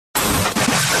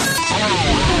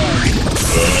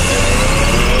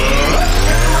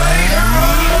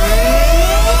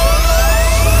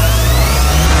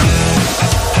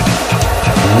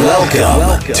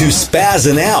Welcome to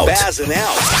Spazzin' Out,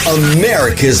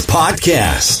 America's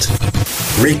podcast.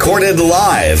 Recorded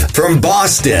live from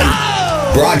Boston,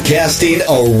 broadcasting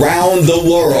around the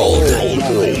world,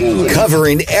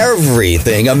 covering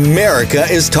everything America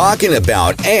is talking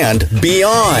about and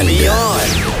beyond.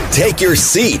 Take your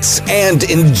seats and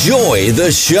enjoy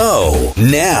the show.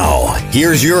 Now,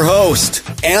 here's your host,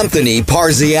 Anthony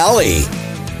Parziale.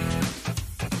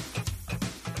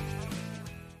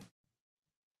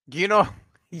 You know,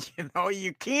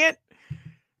 you can't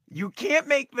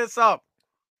make this up.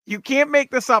 You can't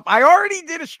make this up. I already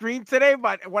did a stream today,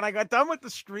 but when I got done with the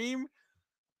stream,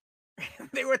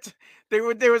 there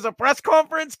was a press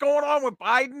conference going on with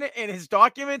Biden and his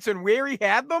documents and where he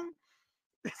had them.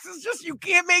 This is just, you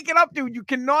can't make it up, dude. You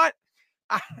cannot.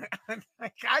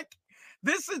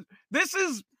 This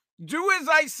is do as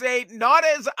I say, not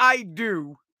as I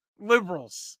do,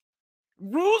 liberals.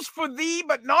 Rules for thee,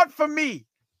 but not for me.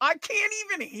 I can't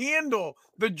even handle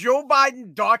the Joe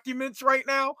Biden documents right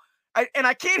now. And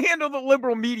I can't handle the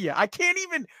liberal media. I can't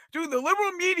even do the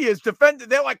liberal media is defended.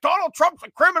 They're like, Donald Trump's a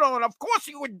criminal, and of course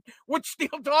he would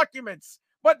steal documents.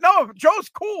 But no, Joe's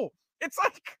cool. It's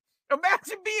like,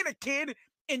 imagine being a kid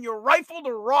and you rifled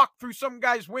a rock through some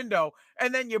guy's window,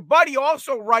 and then your buddy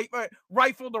also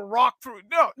rifled a rock through.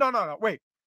 No, wait.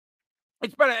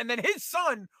 It's better. And then his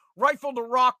son rifled a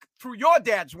rock through your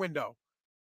dad's window.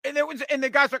 And the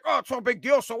guy's like, oh, it's no big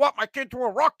deal. So what? My kid threw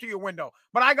a rock to your window,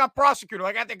 but I got prosecuted.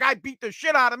 Like, the guy beat the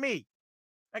shit out of me.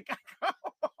 Like, come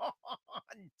on,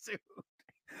 dude.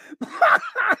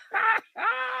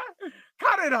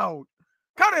 Cut it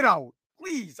out,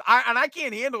 please. I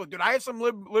can't handle it, dude. I have some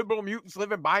liberal mutants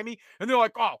living by me, and they're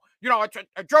like, oh,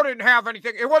 Joe didn't have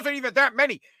anything. It wasn't even that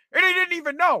many, and he didn't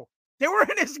even know. They were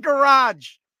in his garage.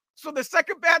 So the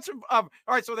second batch of all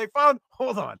right. So they found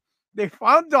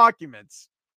documents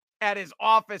at his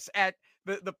office at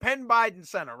the Penn Biden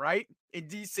Center, right? In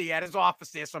D.C., at his office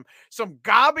there. Some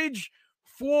garbage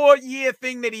 4-year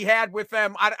thing that he had with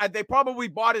them. They probably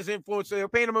bought his influence. So they were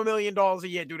paying him $1 million a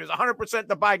year, dude. It's 100%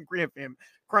 the Biden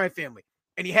crime family.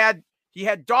 And he had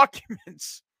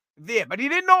documents there, but he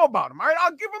didn't know about them. All right,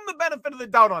 I'll give him the benefit of the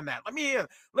doubt on that. Let me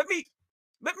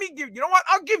give, you know what?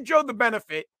 I'll give Joe the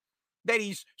benefit that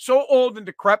he's so old and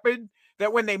decrepit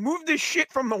that when they moved this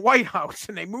shit from the White House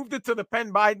and they moved it to the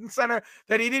Penn Biden Center,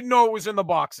 that he didn't know it was in the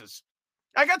boxes.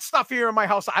 I got stuff here in my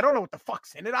house. I don't know what the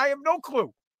fuck's in it. I have no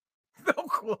clue. No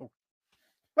clue.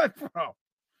 But, bro,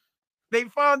 they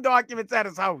found documents at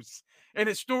his house in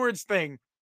his storage thing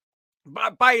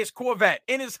by his Corvette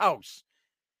in his house.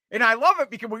 And I love it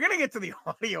because we're going to get to the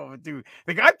audio of it, dude.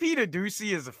 The guy, Peter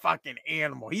Doocy, is a fucking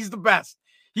animal. He's the best.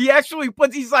 He actually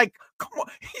he's like,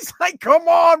 come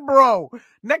on, bro.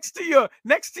 Next to your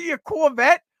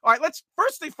Corvette. All right, let's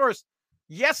first.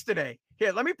 Yesterday,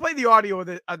 here, let me play the audio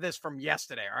of this from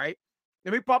yesterday. All right,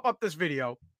 let me pop up this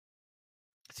video.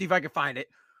 See if I can find it.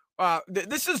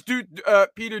 This is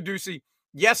Peter Doocy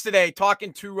yesterday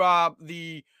talking to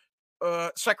the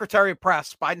Secretary of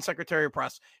Press, Biden Secretary of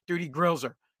Press. Dude, he grills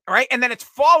her. All right, and then it's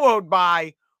followed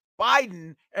by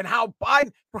Biden and how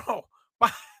Biden, bro.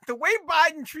 The way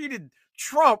Biden treated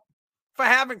Trump for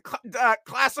having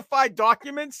classified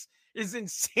documents is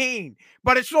insane,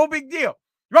 but it's no big deal.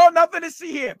 No, nothing to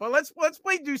see here. But let's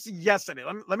play Doocy yesterday.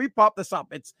 Let me pop this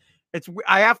up. It's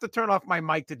I have to turn off my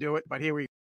mic to do it, but here we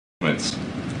go.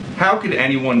 How could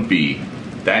anyone be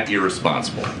that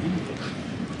irresponsible?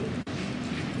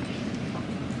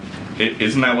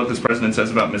 Isn't that what this president says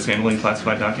about mishandling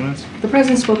classified documents? The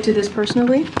president spoke to this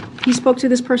personally. He spoke to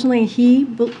this personally. He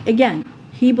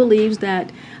believes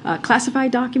that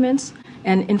classified documents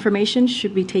and information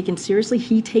should be taken seriously.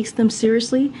 He takes them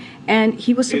seriously, and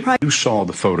he was surprised. You saw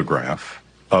the photograph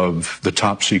of the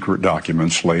top secret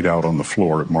documents laid out on the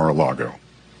floor at Mar-a-Lago.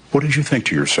 What did you think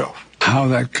to yourself? How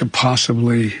that could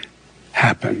possibly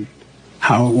happen.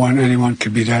 How anyone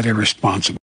could be that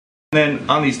irresponsible. And then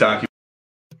on these documents,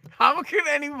 how could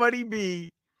anybody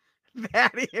be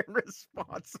that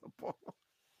irresponsible?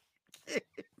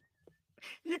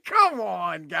 You come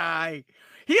on, guy.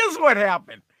 Here's what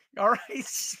happened. All right,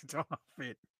 stop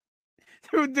it.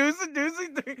 Dude,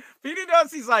 Peter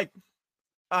Doocy's like,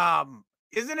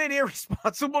 isn't it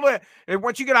irresponsible and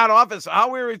once you get out of office,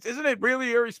 isn't it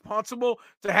really irresponsible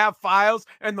to have files?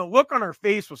 And the look on her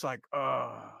face was like,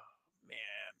 oh,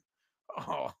 man.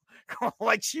 Oh,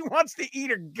 Like she wants to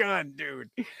eat her gun, dude.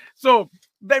 So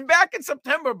then back in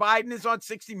September, Biden is on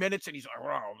 60 Minutes and he's like,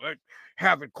 "Wow,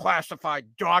 having classified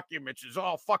documents is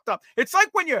all fucked up." It's like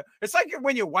when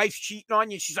your wife's cheating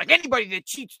on you. She's like, "Anybody that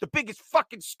cheats, the biggest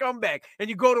fucking scumbag." And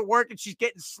you go to work and she's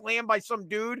getting slammed by some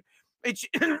dude.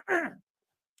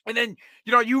 And then,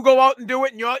 you go out and do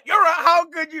it and how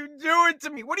could you do it to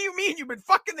me? What do you mean? You've been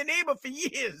fucking the neighbor for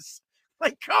years.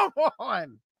 Like, come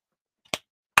on.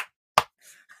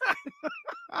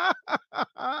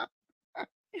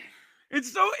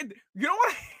 It's so,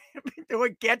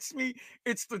 what gets me?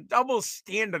 It's the double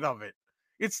standard of it.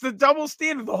 It's the double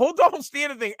standard. The whole double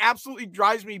standard thing absolutely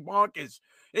drives me bonkers.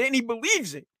 And he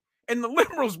believes it. And the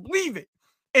liberals believe it.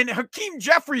 And Hakeem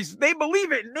Jeffries, they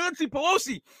believe it. And Nancy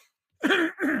Pelosi,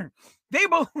 they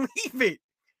believe it.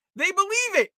 They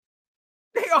believe it.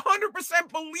 They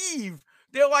 100% believe.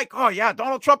 They're like, "Oh, yeah,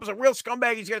 Donald Trump is a real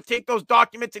scumbag. He's going to take those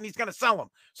documents and he's going to sell them."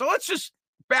 So let's just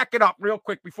back it up real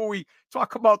quick before we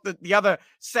talk about the other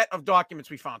set of documents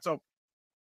we found. So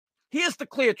here's the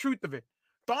clear truth of it.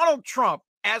 Donald Trump,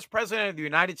 as president of the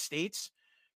United States,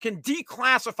 can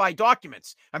declassify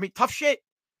documents. I mean, tough shit.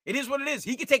 It is what it is.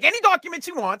 He can take any documents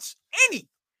he wants, any,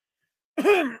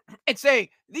 and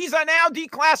say, "These are now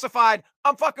declassified.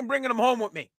 I'm fucking bringing them home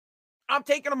with me. I'm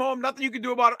taking them home. Nothing you can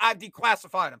do about it. I've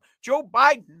declassified them." Joe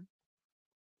Biden,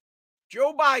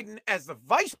 as the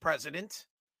vice president,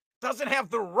 doesn't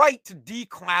have the right to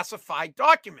declassify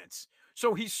documents.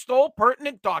 So he stole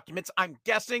pertinent documents. I'm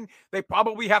guessing they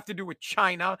probably have to do with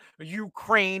China,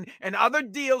 Ukraine, and other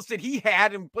deals that he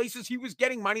had in places he was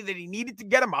getting money that he needed to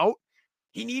get them out.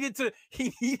 He needed to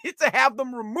have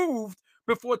them removed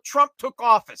before Trump took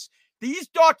office. These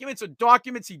documents are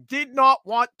documents he did not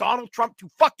want Donald Trump to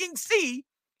fucking see,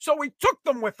 so he took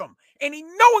them with him. And he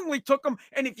knowingly took them.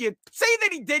 And if you say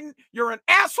that he didn't, you're an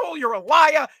asshole, you're a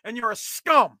liar, and you're a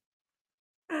scum.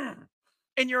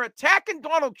 And you're attacking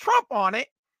Donald Trump on it.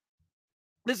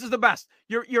 This is the best.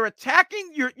 You're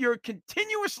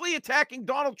continuously attacking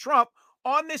Donald Trump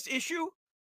on this issue,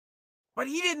 but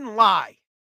he didn't lie.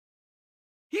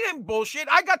 He didn't bullshit.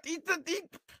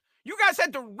 You guys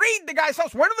had to raid the guy's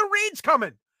house. When are the raids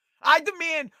coming? I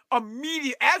demand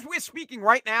immediate, as we're speaking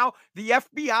right now, the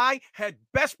FBI had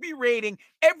best be raiding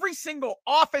every single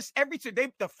office,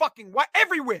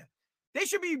 everywhere. They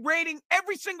should be raiding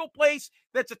every single place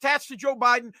that's attached to Joe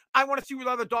Biden. I want to see what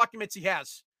other documents he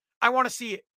has. I want to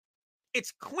see it.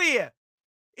 It's clear.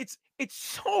 It's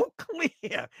so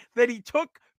clear that he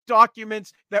took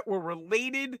documents that were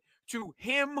related to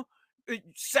him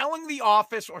selling the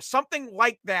office or something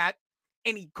like that,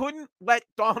 and he couldn't let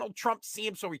Donald Trump see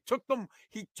him, so he took them.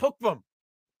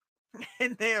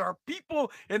 And there are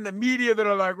people in the media that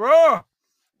are like, "Oh,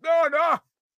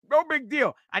 no big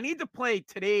deal." I need to play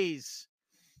today's.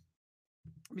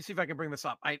 Let me see if I can bring this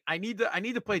up. I need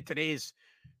to play today's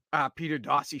Peter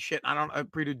Doocy shit.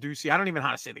 Peter Doocy. I don't even know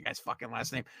how to say the guy's fucking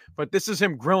last name, but this is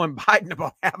him grilling Biden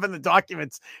about having the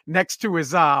documents next to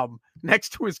his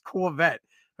Corvette.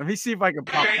 Let me see if I can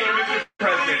pop. Mr.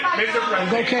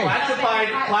 President, Okay.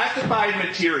 Classified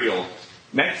material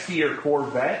next to your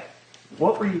Corvette.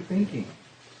 What were you thinking?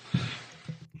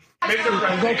 Mr.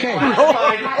 President, Okay.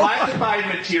 classified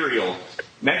material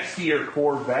next to your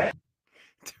Corvette.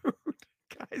 Dude,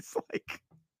 guys, like,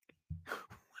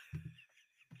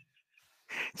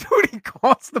 dude, he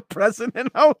calls the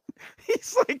president out.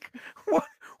 He's like,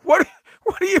 what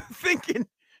are you thinking?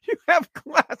 You have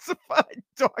classified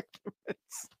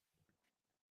documents.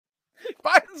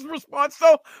 Biden's response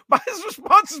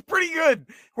is pretty good.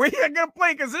 We're not going to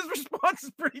play because his response is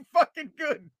pretty fucking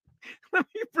good. Let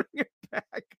me bring it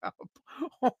back up.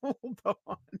 Hold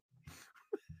on.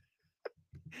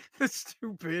 The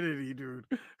stupidity, dude.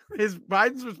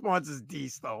 Biden's response is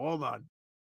decent, though. Hold on.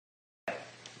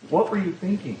 What were you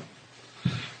thinking?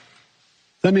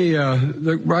 Let me, I'm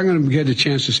going to get a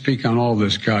chance to speak on all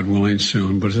this, God willing,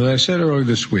 soon. But as I said earlier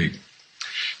this week,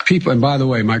 people, and by the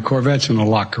way, my Corvette's in a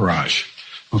locked garage.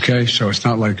 Okay? So it's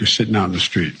not like you're sitting out in the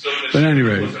street. So But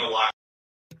anyway.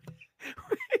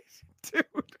 Dude.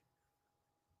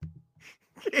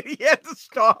 He had to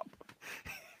stop.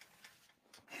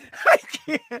 I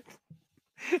can't.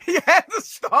 He had to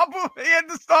stop him. He had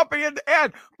to stop. He had to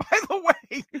add. By the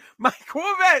way, my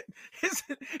Corvette is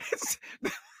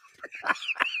the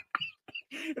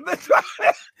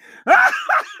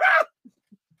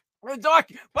doc.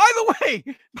 By the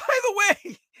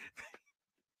way,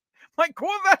 my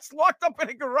Corvette's locked up in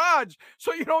a garage,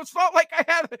 so it's not like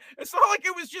it's not like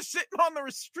it was just sitting on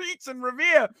the streets in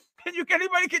Revere, and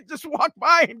anybody could just walk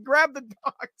by and grab the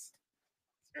dogs.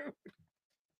 Dude.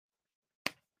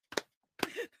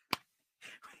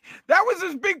 That was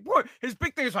his big point. His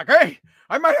big thing is like, hey,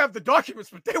 I might have the documents,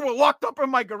 but they were locked up in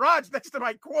my garage next to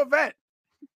my Corvette.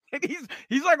 And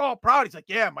he's like all proud. He's like,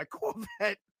 yeah, my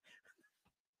Corvette.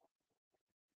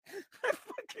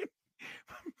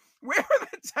 Where are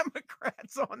the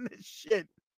Democrats on this shit?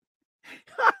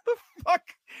 How the fuck?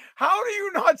 How do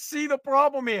you not see the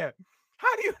problem here?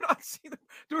 How do you not see the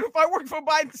dude? If I worked for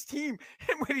Biden's team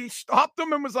and when he stopped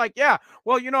them and was like, yeah,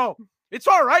 well, it's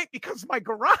all right because my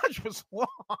garage was locked.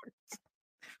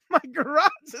 My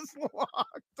garage is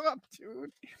locked up,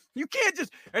 dude. You can't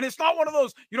just, and it's not one of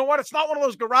those, you know what? It's not one of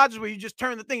those garages where you just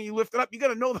turn the thing and you lift it up. You got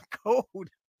to know the code.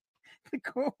 The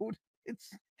code.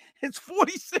 It's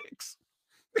 46.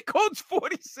 The code's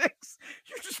 46.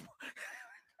 You just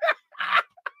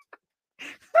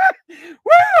woo!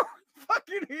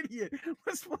 Fucking idiot.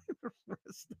 Let's play the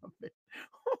rest of it.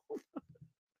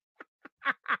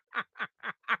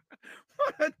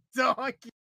 What a donkey.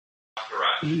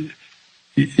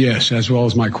 Yes, as well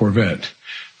as my Corvette.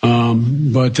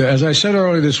 But as I said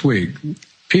earlier this week,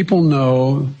 people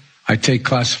know I take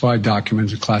classified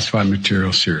documents and classified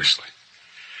material seriously.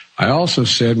 I also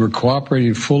said we're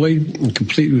cooperating fully and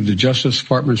completely with the Justice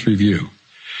Department's review.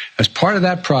 As part of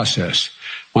that process,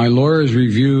 my lawyers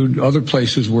reviewed other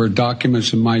places where documents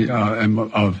from my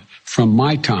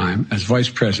time as vice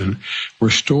president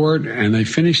were stored, and they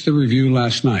finished the review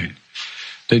last night.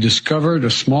 They discovered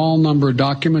a small number of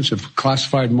documents of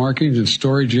classified markings in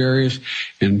storage areas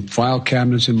and file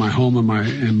cabinets in my home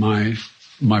and my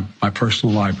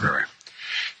personal library.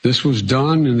 This was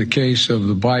done in the case of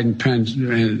the Biden Pence.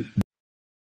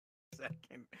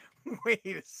 Wait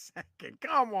a second.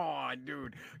 Come on,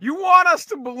 dude. You want us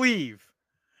to believe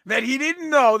that he didn't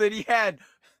know that he had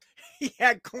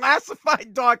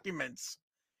classified documents?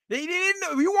 He didn't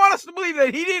know. You want us to believe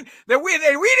that he didn't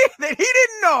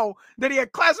know that he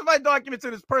had classified documents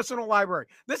in his personal library.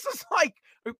 This is like,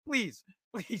 please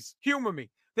humor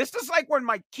me. This is like when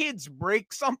my kids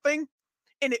break something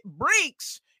and it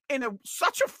breaks in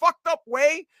such a fucked up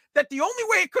way that the only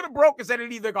way it could have broke is that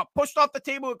it either got pushed off the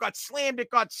table, it got slammed, it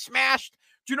got smashed.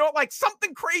 Do you know, like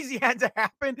something crazy had to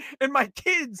happen. And my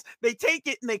kids, they take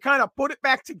it and they kind of put it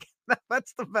back together.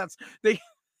 That's the best. They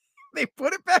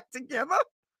put it back together,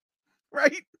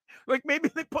 right? Like maybe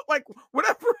they put like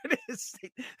whatever it is.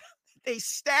 They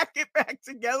stack it back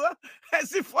together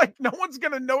as if like no one's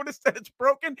going to notice that it's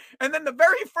broken. And then the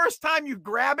very first time you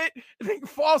grab it, it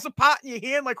falls apart in your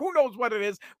hand. Like who knows what it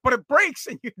is, but it breaks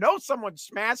and you know someone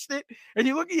smashed it. And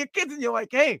you look at your kids and you're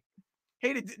like, hey,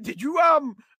 did you, I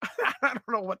don't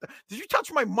know did you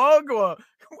touch my mug or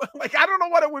like, I don't know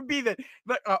what it would be that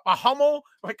a Hummel,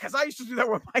 like, cause I used to do that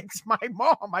with my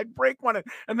mom. I'd break one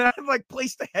and then I'd like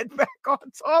place the head back on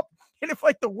top. And if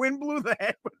like the wind blew, the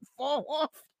head would fall off.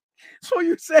 So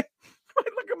you say, I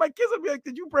look at my kids and be like,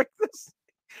 did you break this?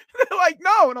 And they're like,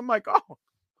 no. And I'm like, oh,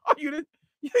 you didn't.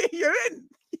 You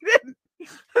didn't.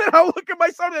 And I'll look at my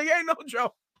son and like, hey, no,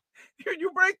 Joe.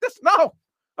 You break this? No.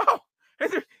 Oh.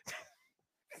 And get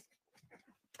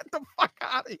the fuck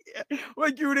out of here.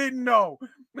 Like you didn't know.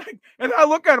 And I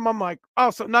look at him, I'm like, oh,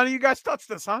 so none of you guys touched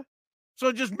this, huh? So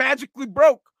it just magically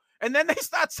broke. And then they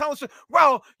start telling us,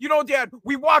 well, Dad,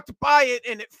 we walked by it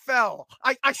and it fell.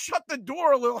 I shut the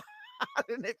door a little hard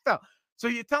and it fell. So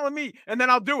you're telling me, and then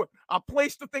I'll do it. I'll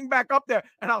place the thing back up there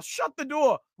and I'll shut the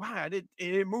door. Wow, it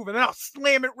didn't move. And then I'll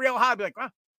slam it real hard. Be like, wow,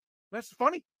 that's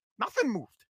funny. Nothing moved.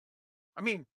 I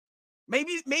mean,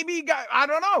 maybe you got, I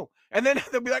don't know. And then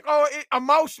they'll be like, oh, a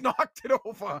mouse knocked it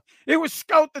over. It was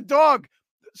Scout the dog.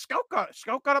 Scout got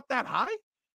up that high?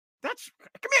 Come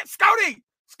here,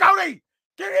 Scouty.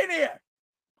 Get in here.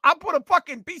 I'll put a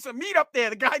fucking piece of meat up there.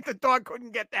 The dog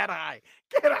couldn't get that high.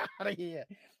 Get out of here.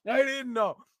 I didn't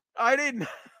know. Let's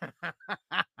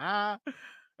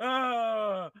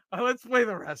play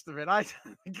the rest of it.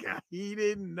 He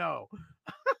didn't know.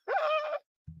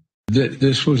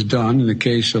 This was done in the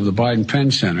case of the Biden Penn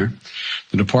Center.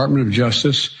 The Department of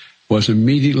Justice was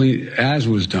immediately, as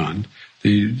was done,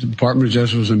 the Department of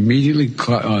Justice was immediately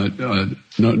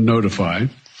notified.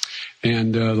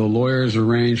 And the lawyers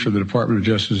arranged for the Department of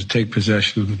Justice to take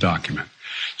possession of the document.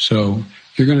 So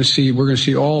we're going to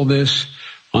see all this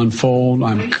unfold.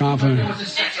 I'm confident.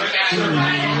 Thank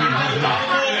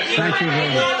you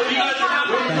very much.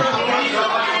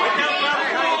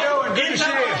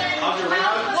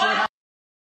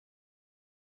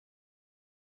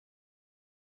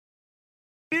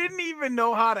 Didn't even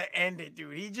know how to end it,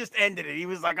 dude. He just ended it. He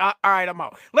was like, all right, I'm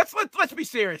out. Let's be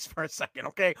serious for a second,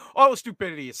 okay? All the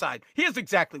stupidity aside, here's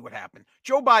exactly what happened.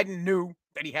 Joe Biden knew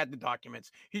that he had the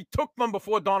documents. He took them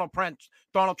before Donald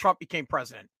Trump became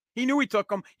president. He knew he took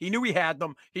them. He knew he had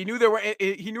them. He knew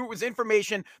he knew it was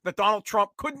information that Donald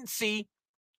Trump couldn't see.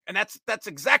 And that's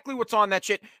exactly what's on that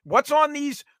shit. What's on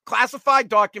these classified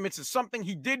documents is something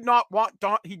he did not want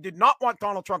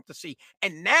Donald Trump to see.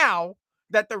 And now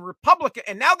that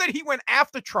now that he went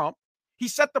after Trump, he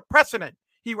set the precedent.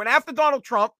 He went after Donald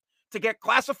Trump to get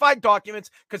classified documents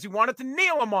because he wanted to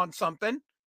nail him on something.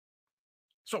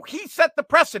 So he set the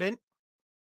precedent.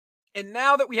 And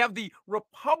now that we have the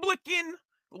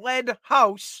Republican-led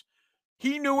House,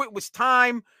 he knew it was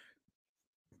time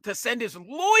to send his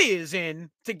lawyers in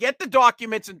to get the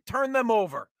documents and turn them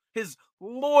over. His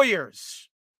lawyers.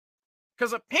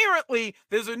 Because apparently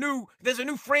there's a new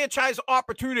franchise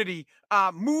opportunity.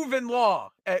 Move and law.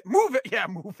 Move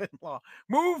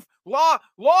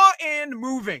law and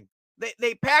moving.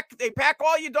 They pack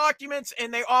all your documents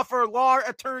and they offer law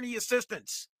attorney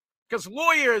assistance. Because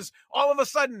lawyers all of a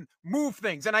sudden move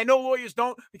things. And I know lawyers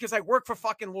don't, because I work for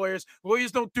fucking lawyers.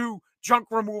 Lawyers don't do junk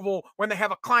removal when they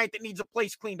have a client that needs a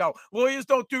place cleaned out. Lawyers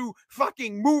don't do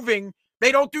fucking moving.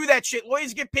 They don't do that shit.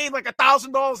 Lawyers get paid like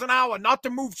 $1,000 an hour not to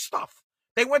move stuff.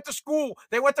 They went to school.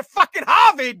 They went to fucking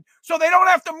Harvard so they don't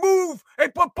have to move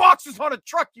and put boxes on a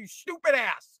truck, you stupid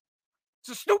ass. It's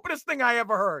the stupidest thing I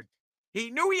ever heard. He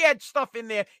knew he had stuff in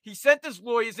there. He sent his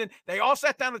lawyers in. They all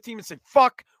sat down the team and said,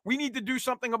 fuck, we need to do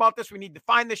something about this. We need to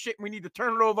find this shit. And we need to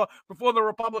turn it over before the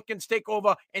Republicans take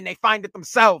over and they find it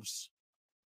themselves.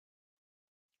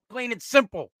 Plain and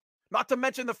simple. Not to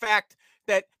mention the fact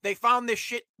that they found this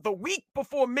shit the week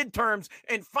before midterms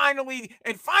and finally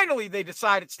they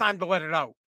decide it's time to let it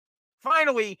out.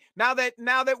 Finally, now that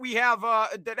we have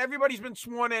that everybody's been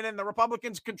sworn in and the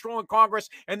Republicans controlling Congress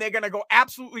and they're going to go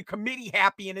absolutely committee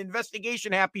happy and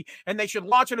investigation happy and they should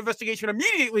launch an investigation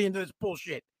immediately into this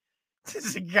bullshit.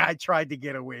 This guy tried to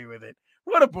get away with it.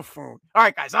 What a buffoon. All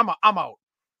right, guys, I'm out.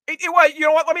 You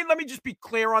know what? Let me just be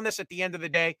clear on this at the end of the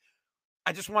day.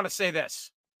 I just want to say this.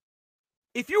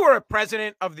 If you were a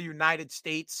president of the United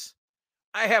States,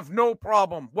 I have no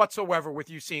problem whatsoever with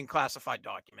you seeing classified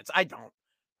documents. I don't.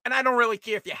 And I don't really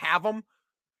care if you have them,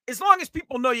 as long as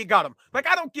people know you got them. Like,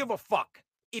 I don't give a fuck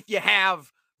if you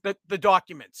have the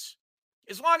documents.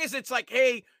 As long as it's like,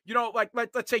 hey, you know, like,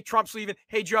 let's say Trump's leaving.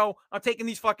 Hey, Joe, I'm taking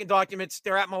these fucking documents.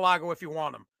 They're at Mar-a-Lago if you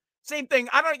want them. Same thing.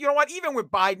 You know what? Even with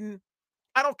Biden,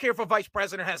 I don't care if a vice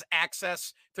president has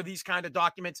access to these kind of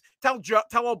documents. Tell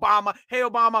Obama, hey,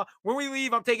 Obama, when we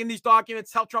leave, I'm taking these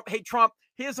documents. Tell Trump, hey, Trump,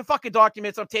 here's the fucking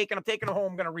documents I'm taking them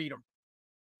home. I'm going to read them.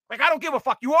 Like, I don't give a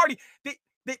fuck. You already...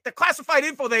 The classified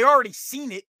info, they already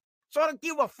seen it. So I don't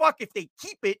give a fuck if they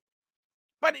keep it.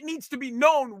 But it needs to be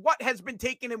known what has been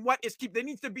taken and what is kept. There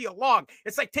needs to be a log.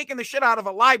 It's like taking the shit out of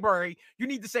a library. You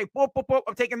need to say, boop, boop, boop,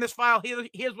 I'm taking this file.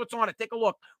 Here's what's on it. Take a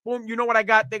look. Boom, you know what I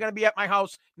got? They're going to be at my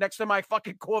house next to my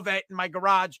fucking Corvette in my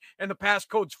garage. And the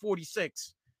passcode's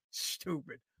 46.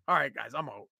 Stupid. All right, guys, I'm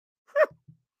out.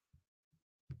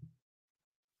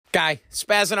 Guy,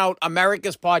 spazzing out.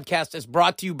 America's podcast is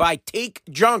brought to you by Take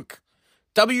Junk.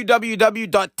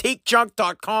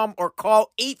 www.takejunk.com or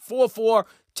call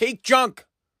 844-TAKE-JUNK.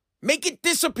 Make it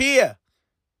disappear.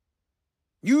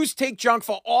 Use Take Junk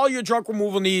for all your junk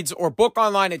removal needs or book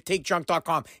online at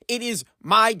takejunk.com. It is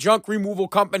my junk removal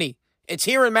company. It's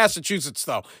here in Massachusetts,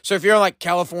 though. So if you're in, like,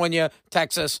 California,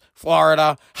 Texas,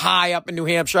 Florida, high up in New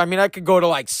Hampshire, I mean, I could go to,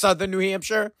 like, southern New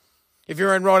Hampshire. If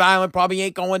you're in Rhode Island, probably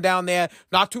ain't going down there.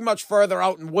 Not too much further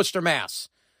out in Worcester, Mass.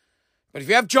 But if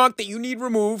you have junk that you need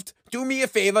removed, do me a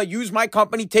favor, use my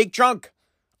company, Take Junk.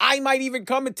 I might even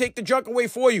come and take the junk away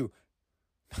for you.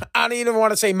 I don't even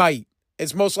want to say might.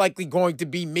 It's most likely going to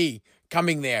be me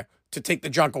coming there to take the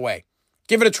junk away.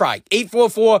 Give it a try.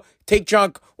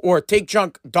 844-TAKE-JUNK or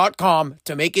takejunk.com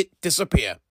to make it disappear.